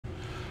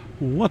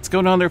What's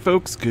going on there,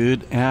 folks?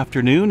 Good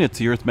afternoon. It's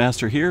the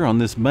Earthmaster here on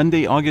this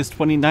Monday, August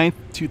 29th,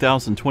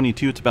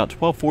 2022. It's about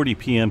 12:40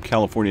 p.m.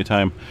 California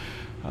time.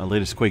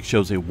 Latest quake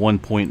shows a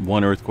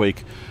 1.1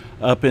 earthquake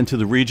up into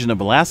the region of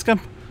Alaska.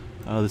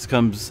 This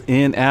comes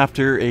in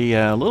after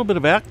a little bit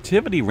of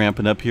activity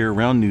ramping up here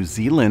around New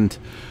Zealand,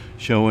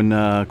 showing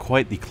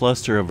quite the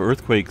cluster of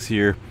earthquakes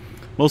here,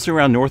 mostly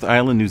around North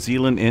Island, New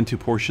Zealand, and to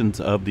portions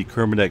of the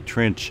Kermadec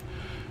Trench,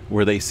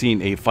 where they've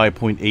seen a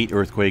 5.8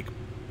 earthquake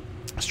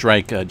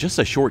strike just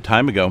a short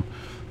time ago.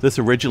 This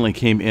originally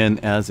came in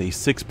as a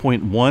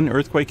 6.1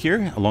 earthquake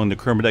here along the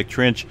Kermadec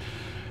Trench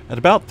at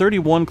about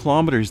 31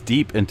 kilometers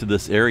deep into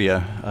this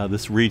area.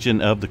 This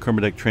region of the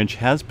Kermadec Trench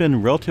has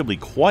been relatively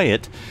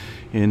quiet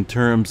in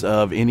terms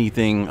of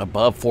anything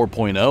above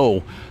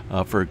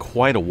 4.0 for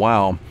quite a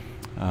while,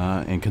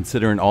 and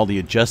considering all the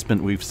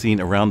adjustment we've seen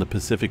around the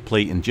Pacific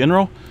Plate in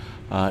general,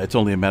 it's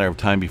only a matter of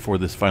time before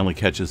this finally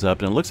catches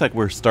up, and it looks like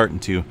we're starting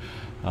to.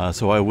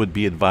 So I would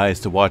be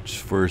advised to watch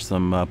for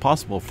some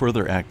possible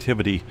further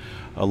activity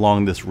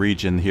along this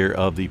region here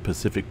of the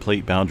Pacific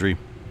Plate boundary,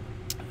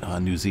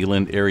 New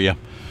Zealand area.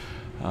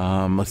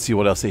 Let's see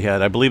what else they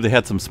had. I believe they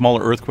had some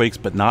smaller earthquakes,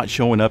 but not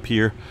showing up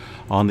here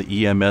on the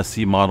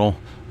EMSC model.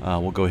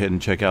 We'll go ahead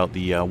and check out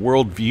the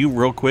world view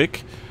real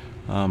quick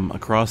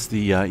across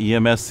the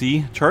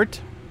EMSC chart.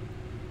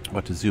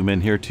 About to zoom in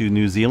here to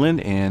New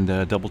Zealand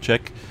and double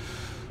check,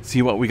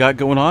 see what we got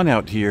going on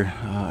out here.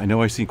 I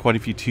know I've seen quite a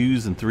few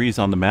 2s and 3s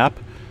on the map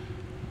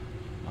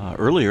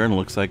earlier, and it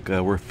looks like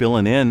we're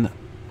filling in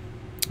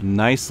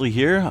nicely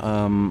here.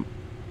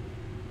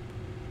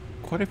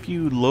 Quite a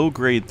few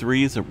low-grade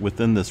 3s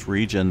within this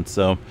region,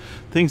 so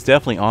things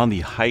definitely on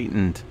the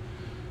heightened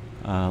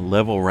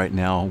level right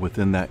now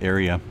within that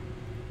area.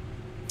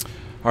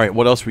 All right,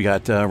 what else we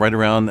got? Right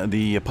around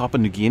the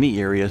Papua New Guinea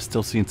area,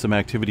 still seeing some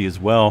activity as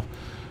well.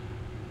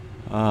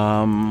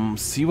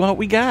 See what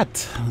we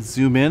got.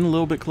 Zoom in a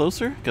little bit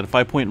closer. Got a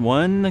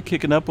 5.1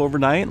 kicking up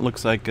overnight.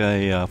 Looks like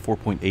a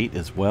 4.8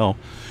 as well.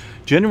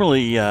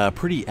 Generally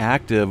pretty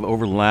active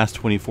over the last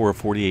 24 or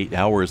 48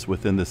 hours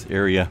within this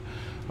area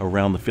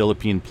around the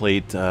Philippine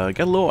Plate. Got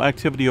a little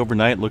activity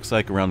overnight. Looks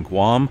like around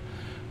Guam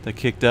that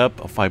kicked up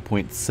a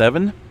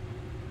 5.7.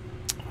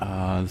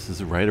 This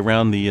is right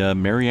around the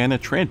Mariana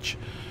Trench.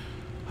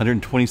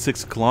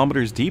 126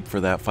 kilometers deep for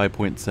that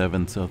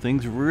 5.7, so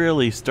things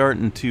really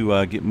starting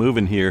to get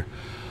moving here,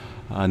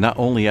 not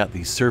only at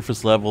the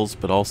surface levels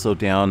but also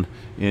down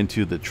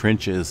into the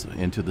trenches,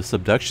 into the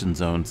subduction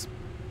zones.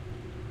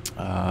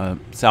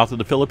 South of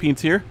the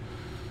Philippines here,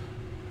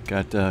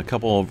 got a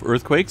couple of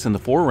earthquakes in the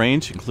 4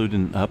 range,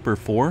 including upper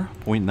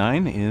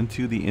 4.9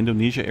 into the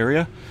Indonesia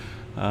area,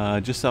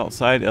 just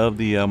outside of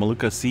the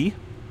Molucca Sea.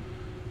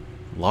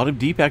 A lot of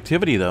deep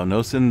activity though,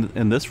 notice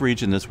in this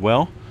region as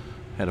well.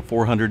 Had a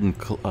 400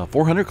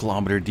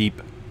 kilometer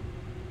deep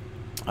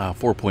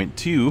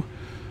 4.2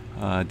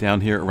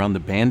 down here around the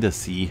Banda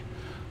Sea.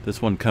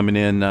 This one coming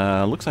in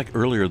looks like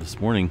earlier this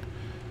morning,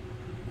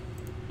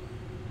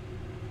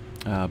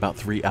 about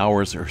 3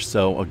 hours or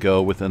so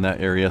ago within that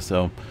area.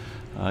 So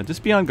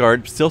just be on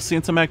guard. Still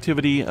seeing some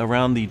activity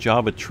around the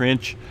Java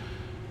Trench.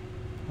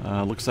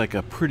 Looks like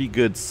a pretty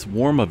good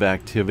swarm of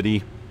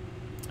activity.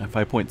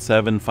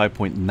 5.7,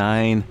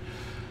 5.9.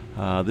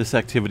 This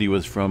activity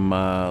was from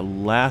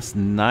last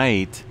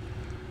night.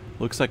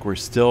 Looks like we're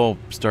still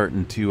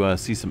starting to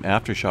see some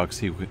aftershock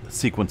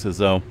sequences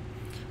though,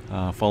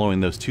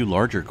 following those 2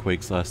 larger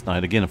quakes last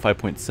night. Again, a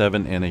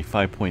 5.7 and a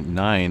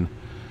 5.9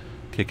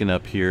 kicking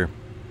up here.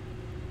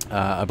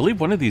 I believe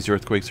one of these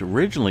earthquakes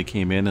originally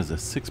came in as a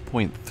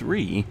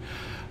 6.3.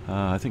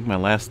 I think my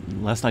last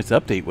night's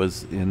update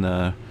was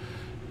in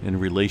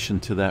relation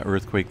to that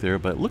earthquake there,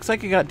 but it looks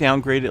like it got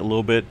downgraded a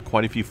little bit.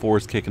 Quite a few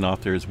 4s kicking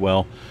off there as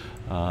well.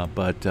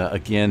 But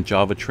again,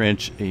 Java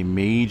Trench, a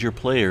major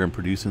player in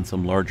producing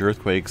some large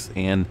earthquakes,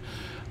 and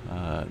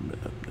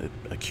it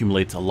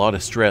accumulates a lot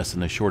of stress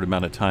in a short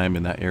amount of time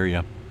in that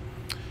area.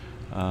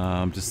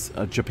 Just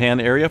Japan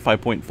area,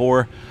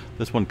 5.4.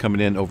 This one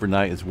coming in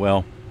overnight as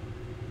well.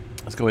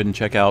 Let's go ahead and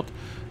check out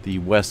the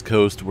west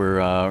coast. We're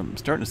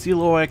starting to see a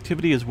little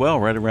activity as well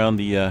right around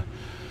the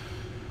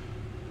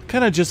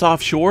kind of just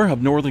offshore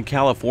of Northern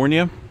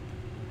California.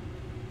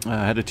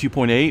 Had a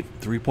 2.8,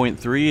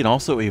 3.3, and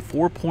also a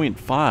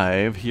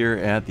 4.5 here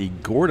at the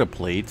Gorda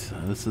Plate.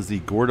 This is the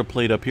Gorda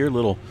Plate up here,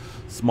 little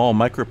small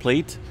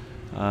microplate.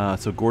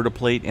 So Gorda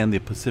Plate and the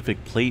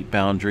Pacific Plate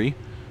boundary.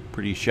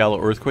 Pretty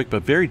shallow earthquake,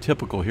 but very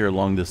typical here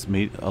along this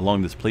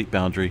plate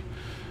boundary.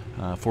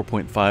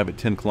 4.5 at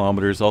 10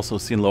 kilometers. Also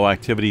seeing low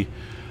activity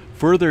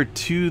further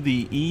to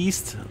the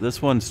east.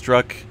 This one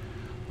struck,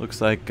 looks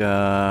like,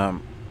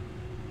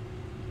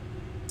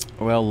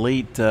 well,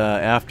 late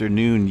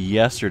afternoon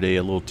yesterday,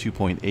 a little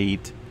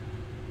 2.8.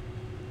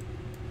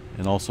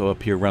 And also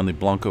up here around the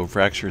Blanco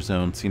fracture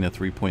zone, seen a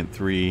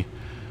 3.3.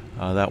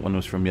 That one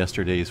was from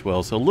yesterday as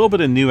well. So a little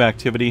bit of new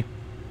activity.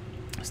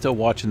 Still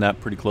watching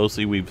that pretty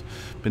closely. We've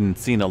been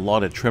seeing a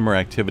lot of tremor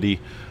activity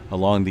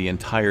along the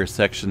entire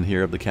section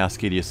here of the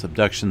Cascadia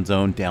subduction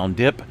zone, down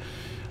dip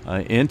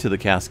into the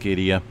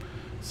Cascadia.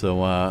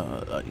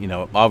 So, you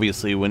know,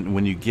 obviously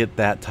when you get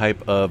that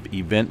type of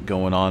event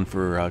going on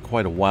for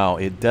quite a while,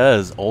 it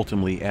does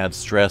ultimately add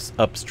stress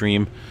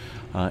upstream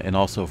and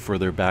also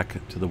further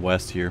back to the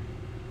west here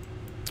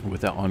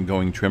with that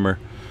ongoing tremor.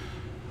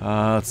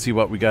 Let's see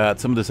what we got.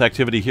 Some of this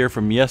activity here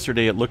from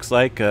yesterday, it looks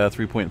like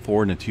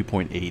 3.4 and a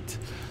 2.8.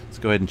 Let's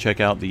go ahead and check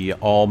out the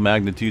all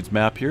magnitudes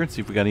map here and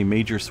see if we got any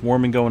major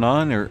swarming going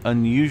on or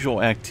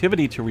unusual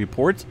activity to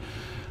report.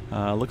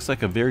 Looks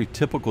like a very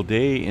typical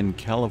day in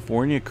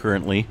California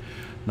currently.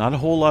 Not a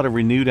whole lot of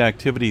renewed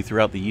activity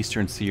throughout the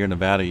eastern Sierra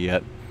Nevada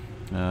yet.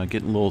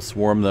 Getting a little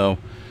swarm though.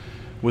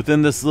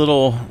 Within this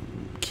little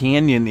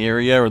canyon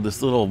area or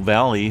this little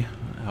valley,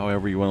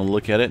 however you want to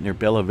look at it, near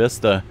Bella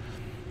Vista,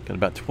 got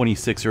about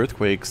 26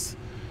 earthquakes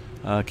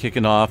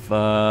kicking off.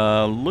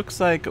 Looks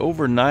like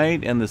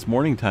overnight and this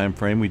morning time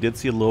frame. We did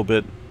see a little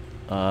bit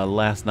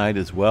last night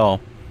as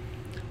well.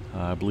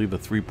 I believe the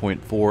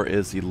 3.4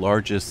 is the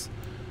largest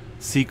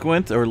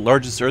sequence or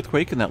largest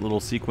earthquake in that little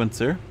sequence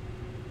there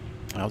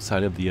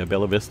outside of the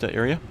Bella Vista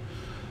area.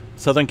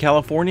 Southern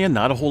California,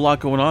 not a whole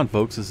lot going on,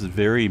 folks. This is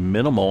very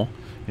minimal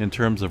in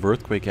terms of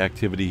earthquake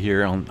activity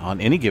here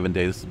on any given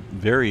day. This is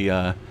very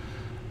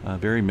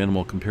very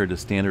minimal compared to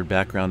standard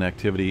background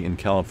activity in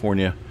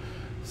California.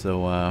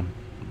 So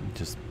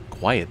just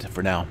quiet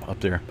for now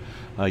up there.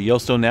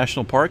 Yellowstone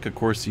National Park, of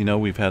course, you know,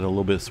 we've had a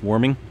little bit of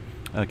swarming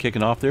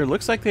kicking off there.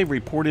 Looks like they've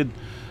reported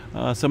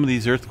some of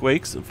these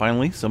earthquakes,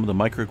 finally, some of the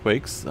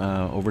microquakes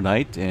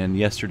overnight and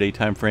yesterday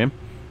time frame.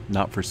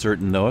 Not for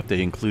certain, though, if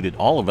they included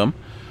all of them.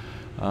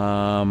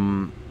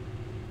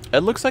 It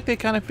looks like they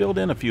kind of filled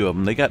in a few of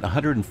them. They got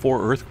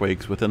 104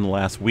 earthquakes within the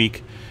last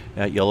week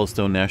at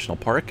Yellowstone National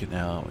Park.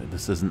 Now,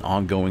 this is an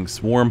ongoing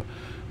swarm.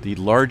 The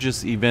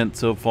largest event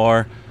so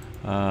far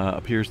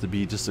appears to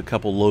be just a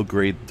couple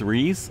low-grade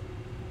 3s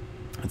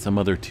and some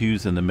other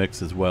 2s in the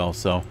mix as well.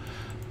 So,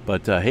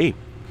 but hey,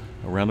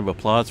 a round of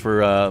applause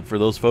for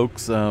those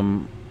folks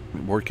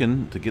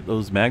working to get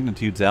those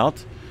magnitudes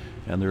out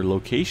and their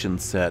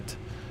locations set.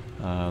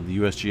 The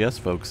USGS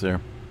folks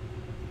there.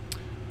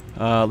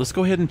 Let's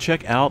go ahead and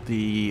check out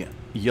the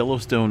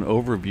Yellowstone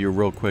overview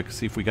real quick.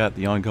 See if we got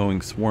the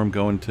ongoing swarm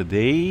going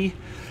today.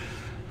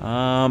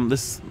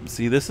 This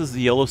is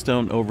the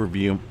Yellowstone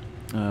overview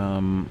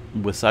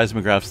with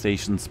seismograph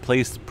stations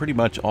placed pretty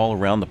much all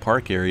around the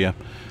park area.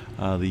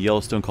 The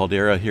Yellowstone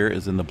caldera here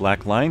is in the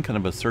black line, kind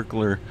of a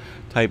circular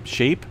type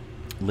shape.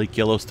 Lake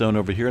Yellowstone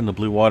over here in the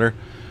blue water.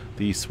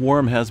 The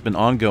swarm has been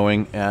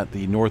ongoing at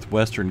the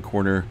northwestern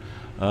corner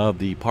of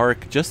the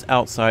park, just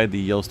outside the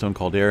Yellowstone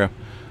caldera,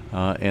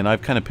 and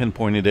I've kind of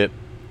pinpointed it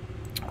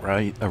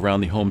right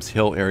around the Holmes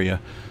Hill area,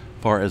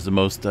 as far as the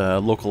most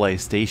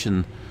localized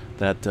station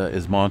that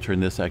is monitoring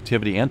this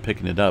activity and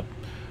picking it up,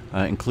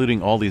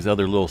 including all these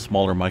other little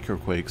smaller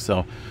microquakes.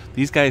 So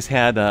these guys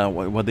had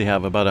what they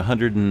have, about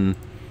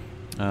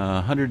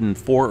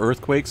 104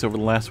 earthquakes over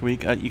the last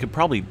week. You could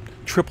probably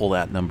triple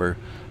that number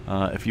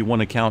if you want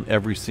to count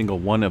every single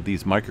one of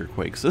these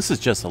microquakes. This is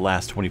just the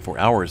last 24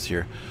 hours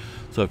here.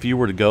 So if you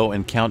were to go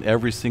and count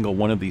every single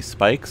one of these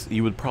spikes,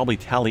 you would probably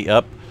tally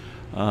up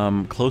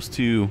close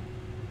to,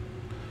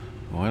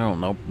 well, I don't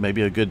know,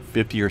 maybe a good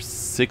 50 or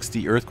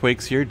 60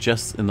 earthquakes here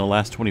just in the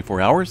last 24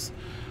 hours.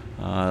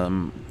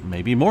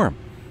 Maybe more.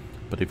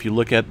 But if you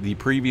look at the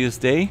previous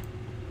day,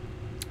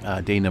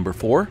 day number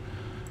 4,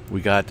 we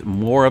got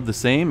more of the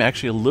same,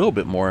 actually a little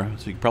bit more.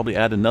 So you could probably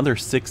add another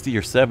 60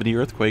 or 70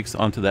 earthquakes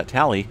onto that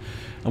tally,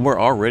 and we're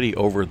already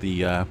over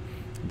the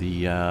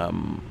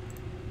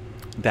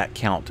that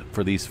count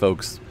for these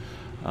folks.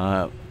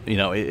 You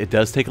know, it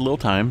does take a little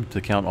time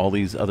to count all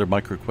these other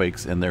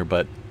microquakes in there,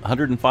 but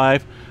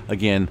 105,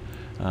 again,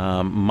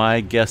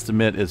 my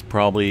guesstimate is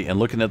probably, and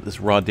looking at this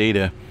raw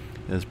data,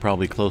 is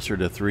probably closer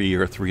to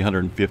 300 or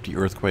 350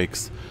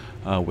 earthquakes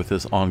with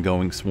this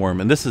ongoing swarm.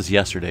 And this is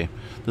yesterday.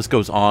 This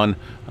goes on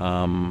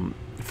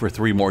for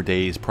 3 more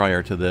days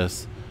prior to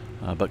this,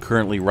 but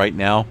currently right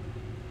now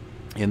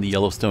in the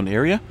Yellowstone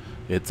area,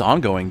 it's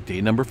ongoing, day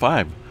number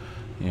 5.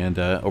 And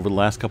over the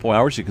last couple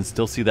hours, you can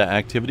still see that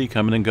activity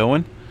coming and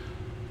going.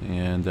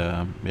 And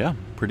yeah,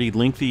 pretty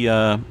lengthy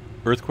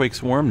earthquake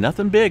swarm.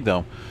 Nothing big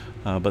though,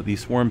 but these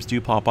swarms do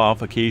pop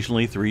off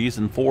occasionally, 3s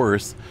and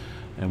 4s,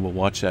 and we'll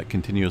watch that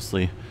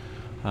continuously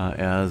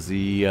as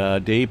the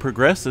day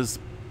progresses.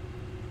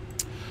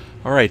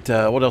 All right,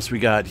 what else we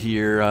got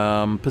here?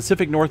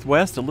 Pacific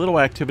Northwest, a little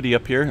activity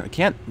up here. I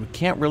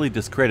can't really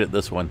discredit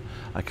this one.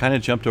 I kind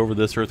of jumped over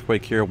this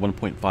earthquake here,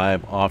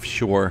 1.5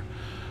 offshore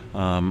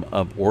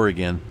of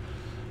Oregon,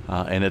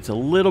 and it's a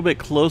little bit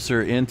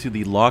closer into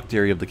the locked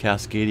area of the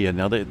Cascadia.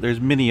 Now there's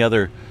many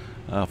other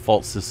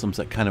fault systems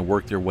that kind of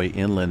work their way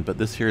inland, but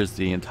this here is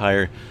the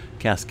entire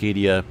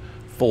Cascadia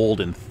fold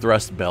and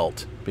thrust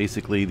belt.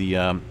 Basically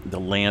the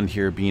land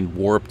here being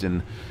warped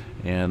and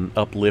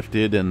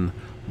uplifted, and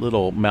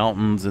little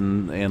mountains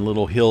and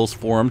little hills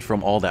formed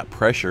from all that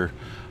pressure,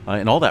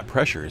 and all that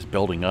pressure is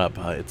building up.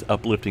 It's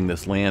uplifting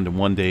this land, and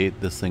one day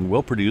this thing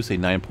will produce a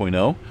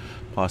 9.0,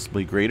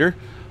 possibly greater,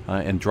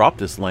 and drop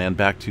this land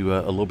back to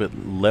a little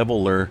bit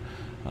leveler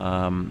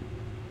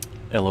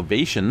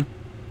elevation,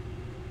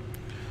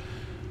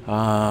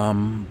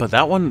 But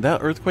that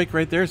earthquake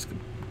right there is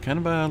kind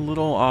of a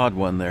little odd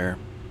one there.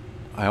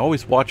 I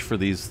always watch for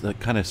these that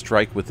kind of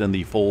strike within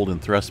the fold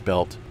and thrust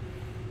belt.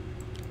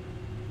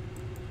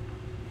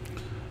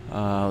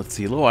 Let's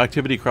see, a little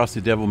activity across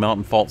the Devil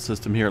Mountain fault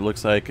system here, it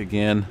looks like,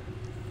 again.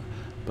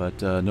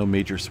 But no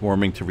major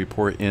swarming to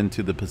report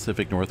into the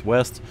Pacific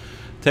Northwest.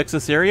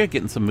 Texas area,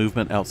 getting some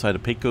movement outside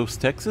of Pecos,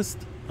 Texas.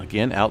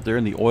 Again, out there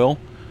in the oil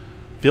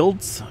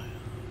fields.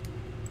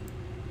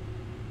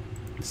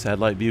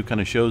 Satellite view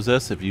kind of shows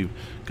us, if you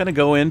kind of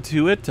go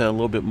into it a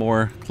little bit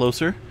more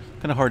closer,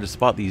 kind of hard to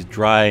spot these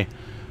dry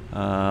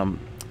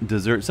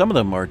desert. Some of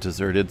them are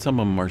deserted, some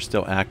of them are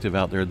still active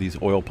out there,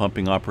 these oil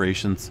pumping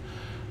operations.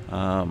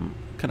 Kind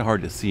of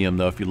hard to see them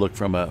though if you look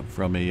from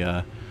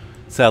a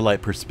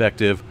satellite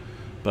perspective.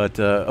 But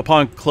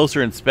upon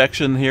closer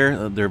inspection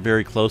here, they're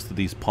very close to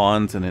these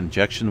ponds and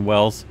injection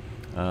wells.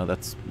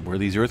 That's where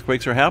these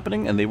earthquakes are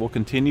happening, and they will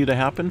continue to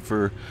happen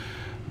for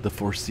the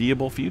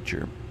foreseeable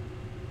future.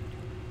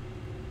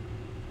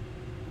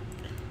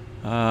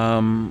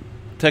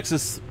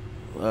 Texas,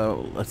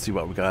 let's see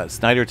what we got.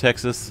 Snyder,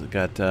 Texas,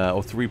 got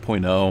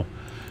 3.0.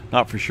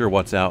 Not for sure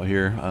what's out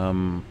here.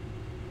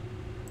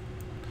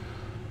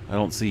 I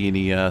don't see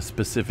any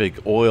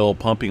specific oil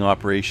pumping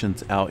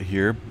operations out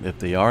here. If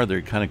they are,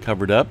 they're kind of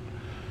covered up.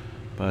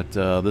 But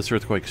this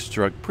earthquake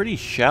struck pretty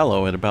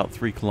shallow at about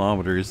 3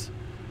 kilometers.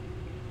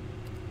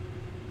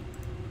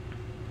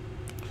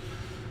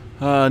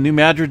 New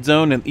Madrid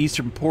zone and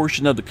eastern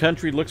portion of the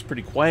country looks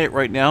pretty quiet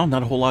right now.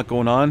 Not a whole lot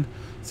going on.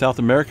 South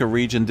America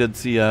region did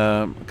see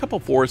a couple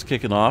fours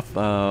kicking off.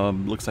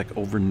 Looks like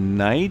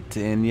overnight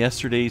in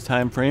yesterday's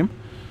time frame.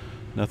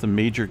 Nothing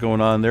major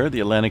going on there. The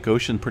Atlantic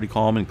Ocean pretty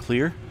calm and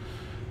clear.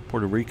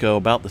 Puerto Rico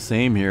about the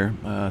same here.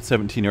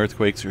 17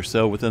 earthquakes or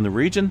so within the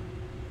region.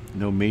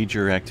 No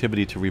major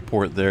activity to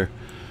report there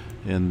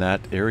in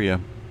that area.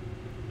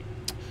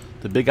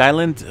 The Big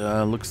Island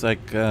looks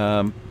like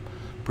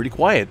pretty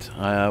quiet.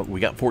 We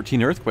got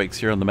 14 earthquakes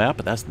here on the map,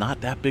 but that's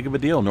not that big of a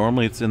deal.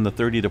 Normally it's in the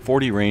 30 to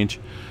 40 range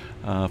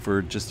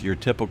for just your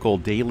typical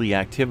daily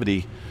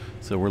activity.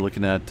 So we're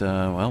looking at,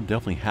 well,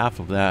 definitely half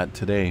of that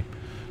today.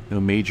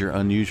 No major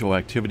unusual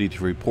activity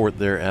to report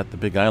there at the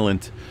Big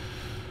Island.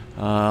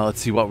 Let's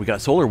see what we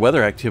got. Solar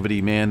weather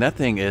activity, man, that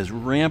thing is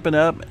ramping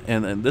up,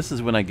 and this is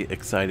when I get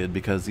excited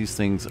because these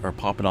things are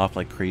popping off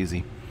like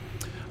crazy.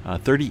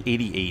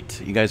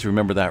 3088, you guys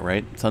remember that,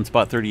 right?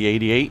 Sunspot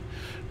 3088.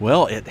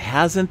 Well, it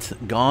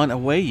hasn't gone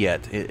away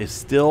yet. It is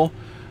still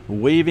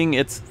waving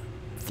its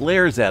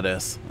flares at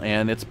us,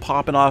 and it's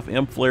popping off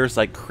M flares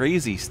like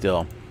crazy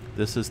still.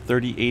 This is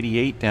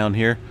 3088 down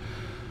here,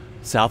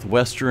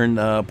 southwestern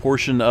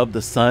portion of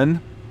the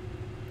sun.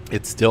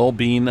 It's still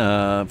being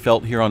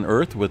felt here on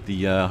Earth with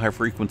the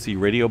high-frequency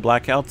radio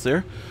blackouts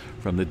there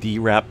from the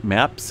DRAP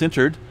map,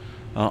 centered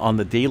on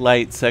the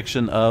daylight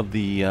section of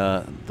the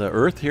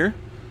Earth here.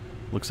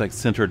 Looks like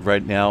centered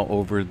right now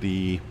over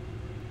the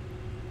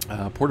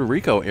Puerto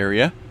Rico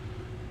area.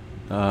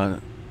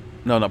 No,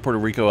 not Puerto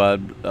Rico.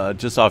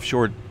 Just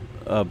offshore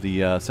of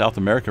the South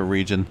America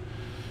region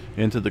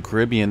into the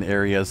Caribbean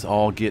areas,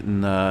 all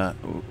getting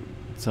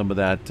some of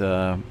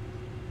that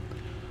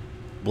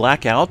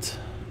blackout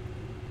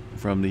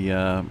from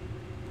the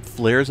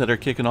flares that are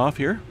kicking off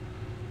here.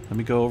 Let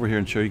me go over here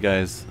and show you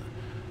guys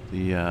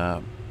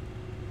the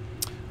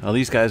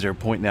these guys are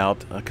pointing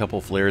out a couple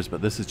flares,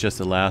 but this is just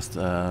the last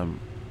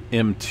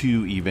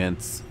M2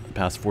 events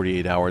past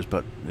 48 hours.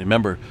 But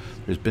remember,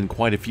 there's been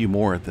quite a few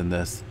more than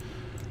this,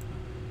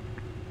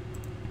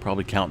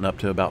 probably counting up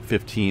to about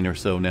 15 or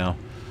so now.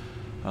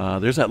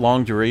 There's that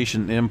long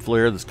duration M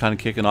flare that's kind of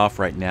kicking off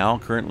right now.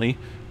 Currently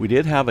we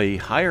did have a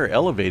higher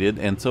elevated,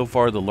 and so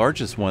far the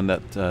largest one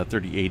that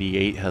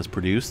 3088 has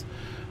produced,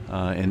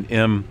 an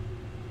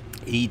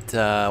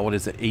M8 what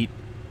is it,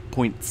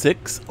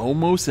 8.6,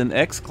 almost an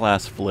X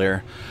class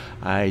flare.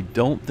 I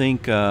don't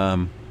think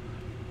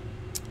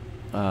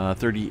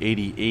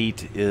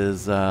 3088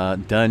 is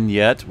done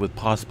yet with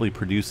possibly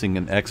producing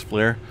an X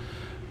flare,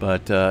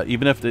 but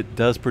even if it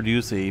does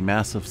produce a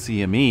massive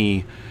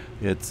CME,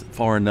 it's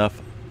far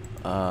enough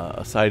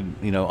aside,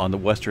 you know, on the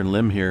western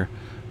limb here,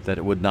 that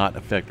it would not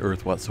affect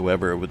Earth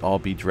whatsoever. It would all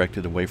be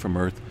directed away from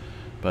Earth.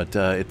 But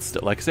it's,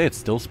 like I say, it's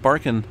still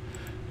sparking.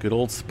 Good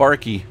old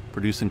Sparky,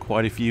 producing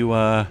quite a few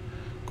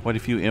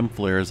M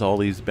flares. All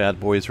these bad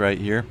boys right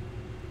here.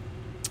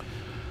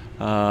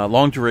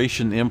 Long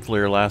duration M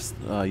flare last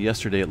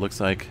yesterday, it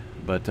looks like.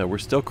 But we're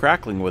still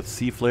crackling with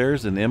C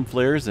flares and M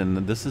flares, and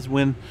this is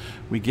when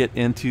we get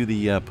into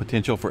the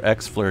potential for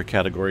X flare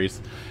categories.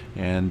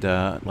 And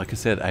like I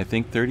said, I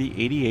think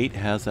 3088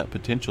 has that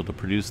potential to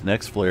produce an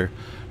X flare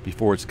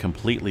before it's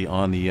completely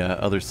on the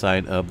other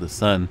side of the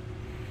sun.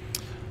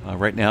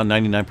 Right now,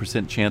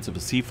 99% chance of a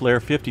C flare,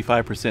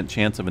 55%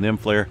 chance of an M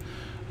flare,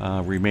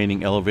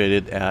 remaining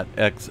elevated at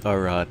X,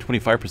 or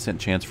 25%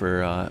 chance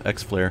for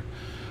X flare.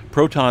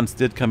 Protons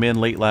did come in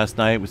late last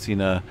night. We've seen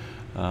that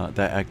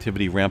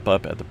activity ramp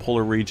up at the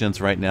polar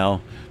regions right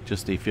now.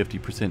 Just a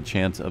 50%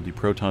 chance of the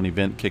proton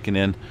event kicking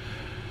in.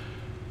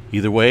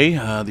 Either way,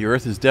 the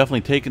Earth is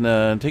definitely taking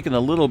a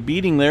little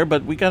beating there,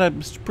 but we got a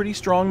pretty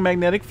strong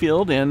magnetic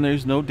field, and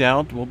there's no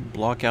doubt we'll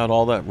block out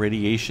all that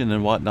radiation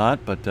and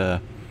whatnot.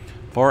 But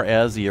far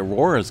as the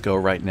auroras go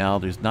right now,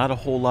 there's not a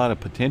whole lot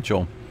of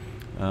potential.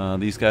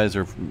 These guys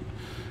are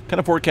kind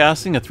of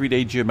forecasting a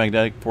 3-day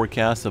geomagnetic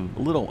forecast of a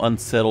little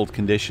unsettled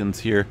conditions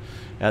here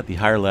at the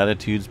higher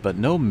latitudes, but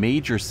no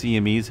major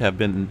CMEs have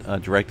been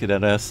directed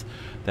at us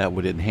that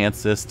would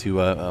enhance this to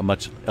a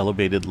much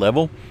elevated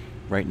level.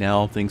 Right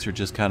now, things are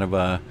just kind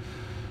of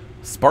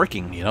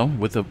sparking, you know,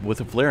 with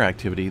a flare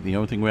activity. The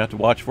only thing we have to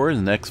watch for is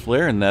the next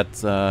flare, and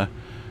that's the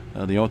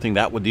only thing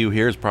that would do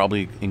here is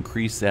probably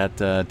increase that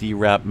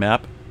DRAP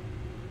map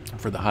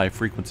for the high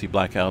frequency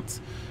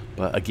blackouts.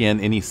 But again,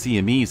 any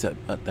CMEs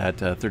that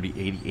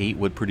 3088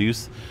 would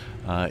produce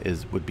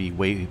would be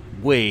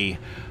way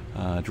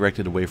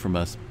directed away from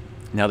us.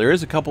 Now there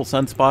is a couple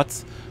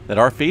sunspots that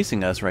are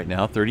facing us right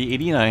now.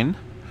 3089.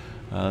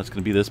 It's going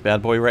to be this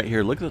bad boy right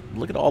here. Look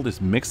at all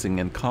this mixing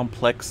and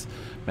complex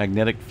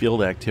magnetic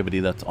field activity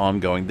that's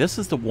ongoing. This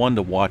is the one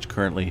to watch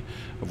currently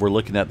if we're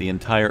looking at the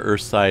entire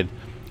Earth side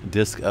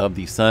disk of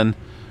the sun.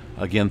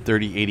 Again,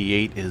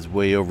 3088 is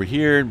way over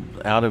here,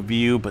 out of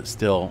view, but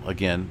still,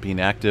 again, being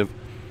active.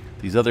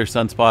 These other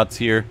sunspots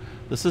here,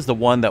 this is the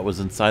one that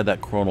was inside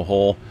that coronal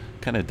hole,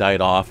 kind of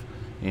died off,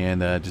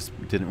 and just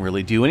didn't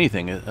really do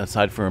anything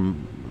aside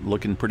from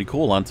looking pretty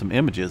cool on some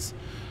images.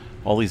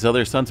 All these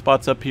other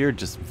sunspots up here,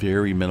 just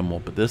very minimal.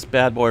 But this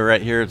bad boy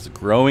right here is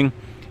growing,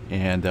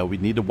 and we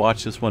need to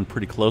watch this one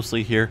pretty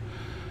closely here.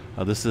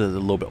 This is a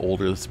little bit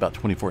older. This is about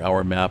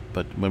 24-hour map,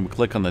 but when we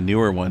click on the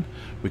newer one,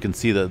 we can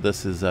see that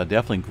this is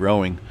definitely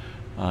growing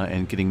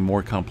and getting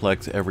more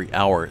complex every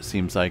hour, it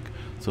seems like.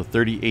 So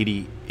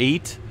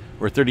 3088,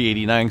 or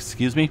 3089,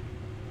 excuse me,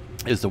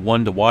 is the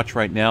one to watch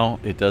right now.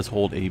 It does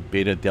hold a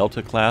beta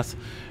delta class,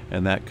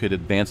 and that could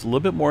advance a little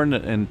bit more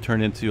and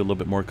turn into a little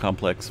bit more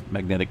complex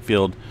magnetic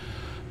field.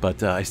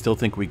 But I still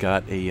think we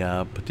got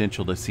a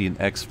potential to see an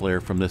X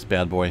flare from this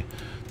bad boy.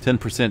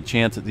 10%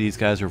 chance that these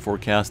guys are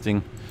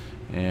forecasting,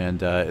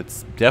 and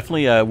it's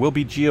definitely will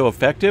be geo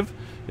effective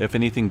if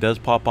anything does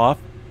pop off.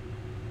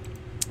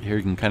 Here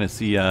you can kind of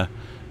see a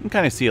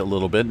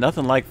little bit.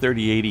 Nothing like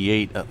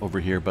 3088 over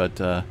here, but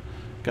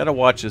gotta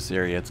watch this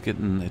area.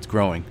 It's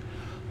growing.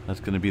 That's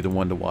going to be the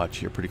one to watch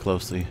here pretty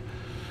closely.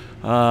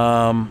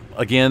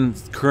 Again,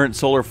 current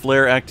solar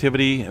flare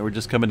activity. We're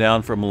just coming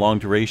down from a long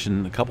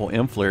duration, a couple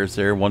M flares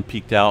there. One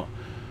peaked out,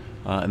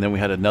 and then we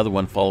had another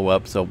one follow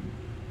up. So,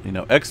 you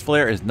know, X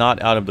flare is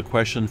not out of the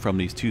question from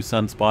these two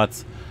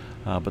sunspots,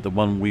 but the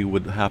one we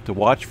would have to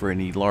watch for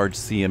any large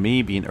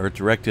CME being Earth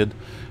directed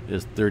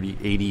is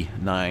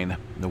 3089,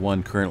 the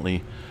one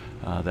currently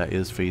that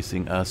is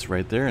facing us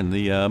right there, and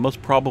the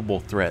most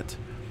probable threat.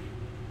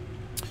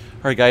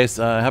 All right, guys,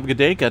 have a good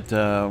day. Got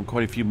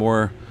quite a few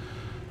more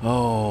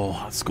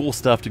school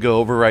stuff to go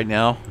over right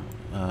now.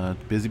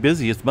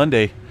 Busy. It's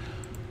Monday,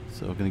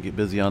 so we're going to get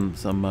busy on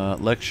some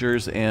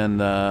lectures and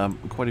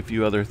quite a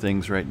few other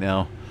things right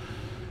now.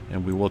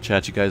 And we will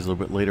chat you guys a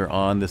little bit later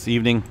on this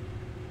evening.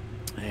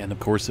 And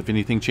of course, if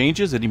anything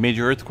changes, any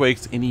major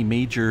earthquakes, any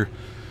major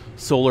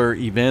solar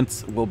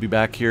events, we'll be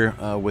back here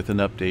with an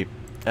update.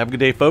 Have a good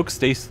day, folks.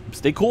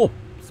 Stay cool.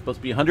 It's supposed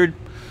to be 100.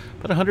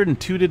 About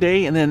 102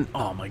 today, and then,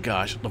 oh my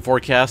gosh, the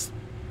forecast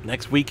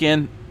next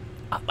weekend,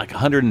 like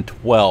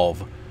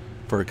 112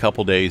 for a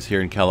couple days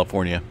here in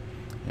California.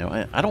 You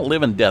know, I don't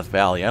live in Death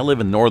Valley. I live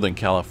in Northern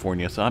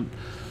California, so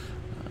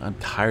I'm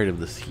tired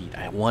of this heat.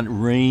 I want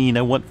rain.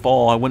 I want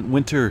fall. I want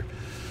winter.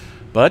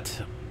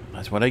 But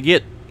that's what I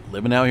get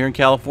living out here in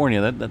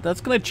California. That's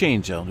going to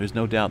change, though. There's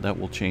no doubt that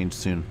will change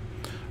soon.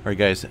 All right,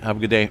 guys, have a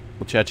good day.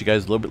 We'll chat you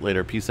guys a little bit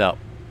later. Peace out.